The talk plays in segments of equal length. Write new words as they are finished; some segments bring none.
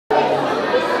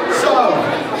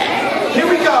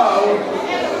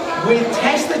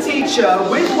teacher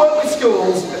with work with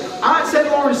schools at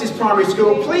St Lawrence's Primary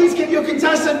School. Please give your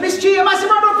contestant, Miss G, a massive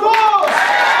round of applause!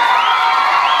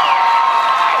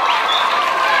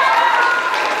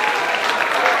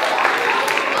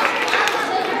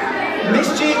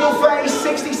 Miss G will face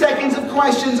 60 seconds of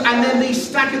questions and then the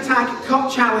Stack Attack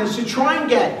Cup Challenge to try and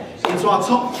get into our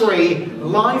top 3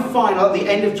 live final at the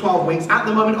end of 12 weeks. At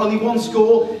the moment, only one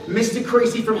score. Mr.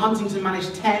 Creasy from Huntington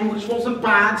managed 10, which wasn't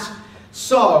bad.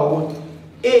 So,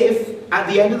 if at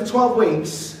the end of the 12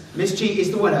 weeks, Miss G is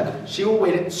the winner, she will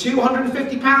win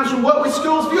 £250 from Work with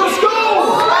Schools for your school!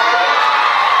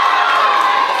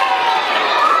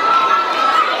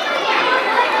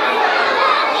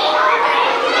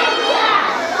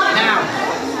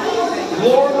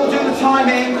 Laura will do the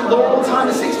timing. Laura will time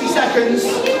the 60 seconds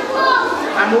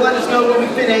and will let us know when we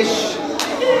finish,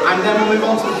 and then we'll move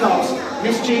on to the cups.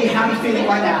 Miss G, how are you feeling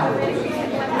right now?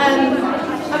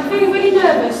 I'm feeling really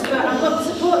nervous, but I've got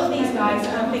the support of these guys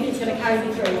and I think it's going to carry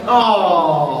me through.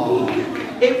 Oh,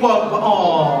 it won't, but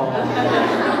oh.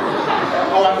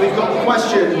 Alright, we've got the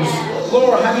questions.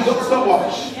 Laura, have you got the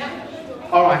stopwatch?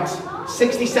 Yep. Alright.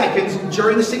 60 seconds.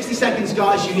 During the 60 seconds,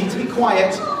 guys, you need to be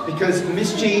quiet because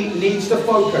Miss G needs to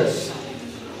focus.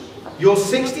 Your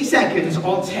 60 seconds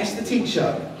on Test the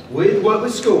Teacher with Work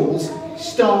with Schools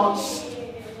starts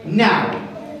now.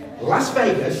 Las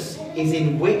Vegas is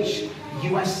in which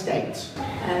US state?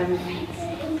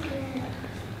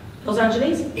 Los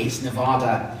Angeles. It's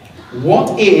Nevada.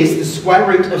 What is the square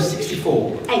root of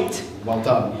 64? 8. Well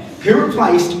done. Who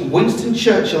replaced Winston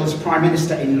Churchill as Prime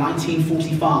Minister in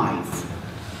 1945?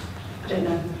 I don't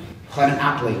know. Clement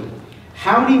Attlee.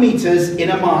 How many metres in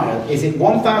a mile? Is it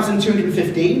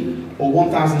 1,215 or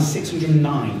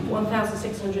 1,609?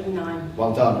 1,609.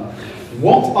 Well done.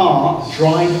 What are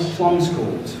dried plums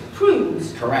called?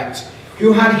 Prunes. Correct.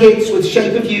 Who had hits with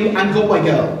Shape of You and Galway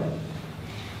Girl?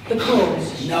 The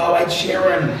Claws. No, Ed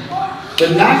Sheeran. The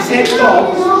Nag's Head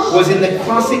Dog was in the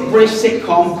classic British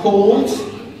sitcom called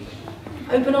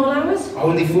Open All Hours.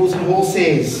 Only Fools and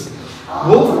Horses.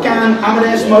 Wolfgang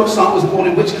Amadeus Mozart was born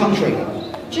in which country?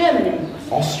 Germany.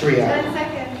 Austria. 10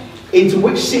 seconds. Into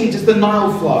which sea does the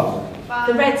Nile flow?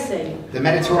 The Red Sea. The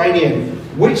Mediterranean.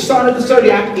 Which sign of the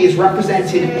zodiac is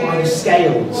represented by the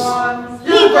scales?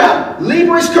 Libra.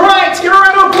 Libra is correct. Give a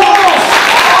round of applause.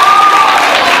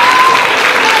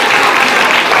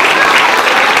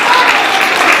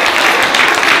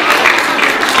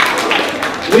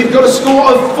 We've got a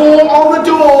score of 4 on the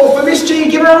door for Miss G.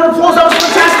 Give her a round of applause. That was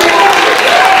fantastic.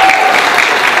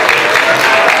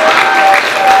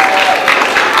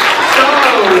 So,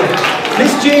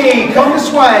 Miss G, come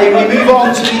this way. We move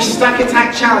on to the Stack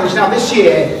Attack Challenge. Now this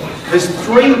year, there's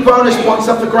 3 bonus points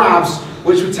up for grabs,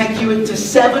 which will take you into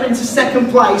 7 into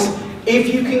second place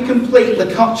if you can complete the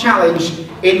Cup Challenge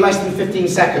in less than 15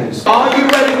 seconds. Are you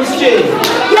ready, Miss G?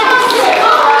 Yes!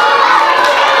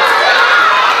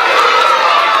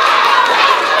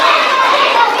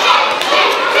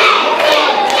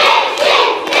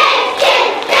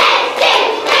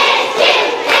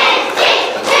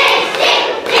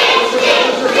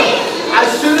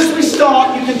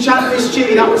 Chant Miss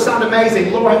G, that would sound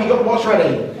amazing. Laura, have you got the watch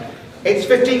ready? It's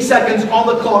 15 seconds on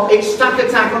the clock. It's Stack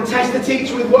Attack on Test the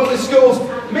Teacher with Work with Schools.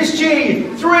 Miss G,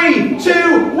 3,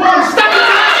 2, 1, Stack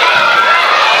Attack!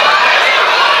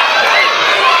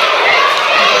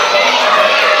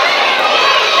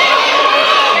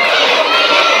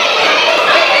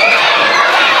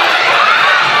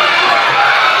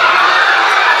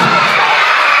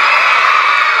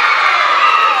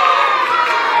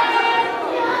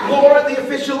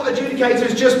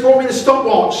 Adjudicators just brought me the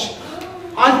stopwatch.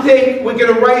 I think we're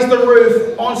going to raise the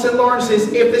roof on St Lawrence's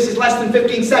if this is less than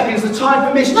 15 seconds. The time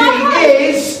for Miss G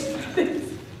is